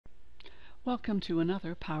Welcome to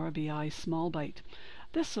another Power BI Small Bite.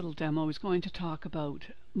 This little demo is going to talk about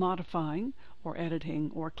modifying or editing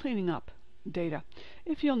or cleaning up data.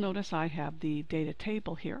 If you'll notice, I have the data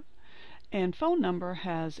table here, and phone number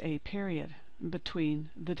has a period between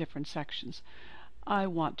the different sections. I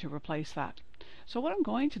want to replace that. So what I'm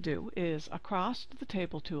going to do is, across the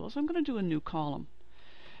table tools, I'm going to do a new column.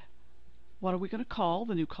 What are we going to call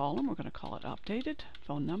the new column? We're going to call it updated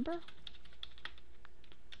phone number.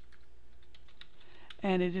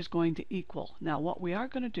 And it is going to equal. Now what we are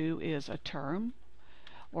going to do is a term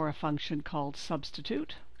or a function called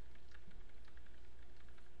substitute.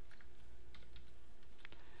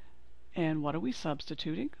 And what are we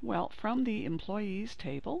substituting? Well, from the employees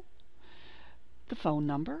table, the phone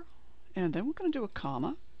number, and then we're going to do a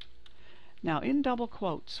comma. Now in double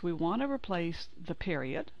quotes, we want to replace the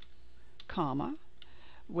period, comma,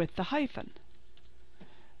 with the hyphen.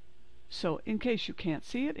 So in case you can't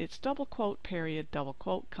see it, it's double quote, period, double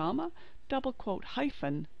quote, comma, double quote,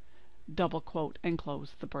 hyphen, double quote, and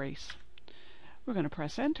close the brace. We're going to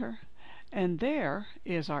press enter, and there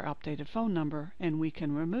is our updated phone number, and we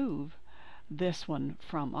can remove this one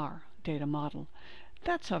from our data model.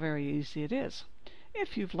 That's how very easy it is.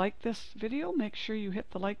 If you've liked this video, make sure you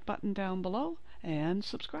hit the like button down below and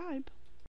subscribe.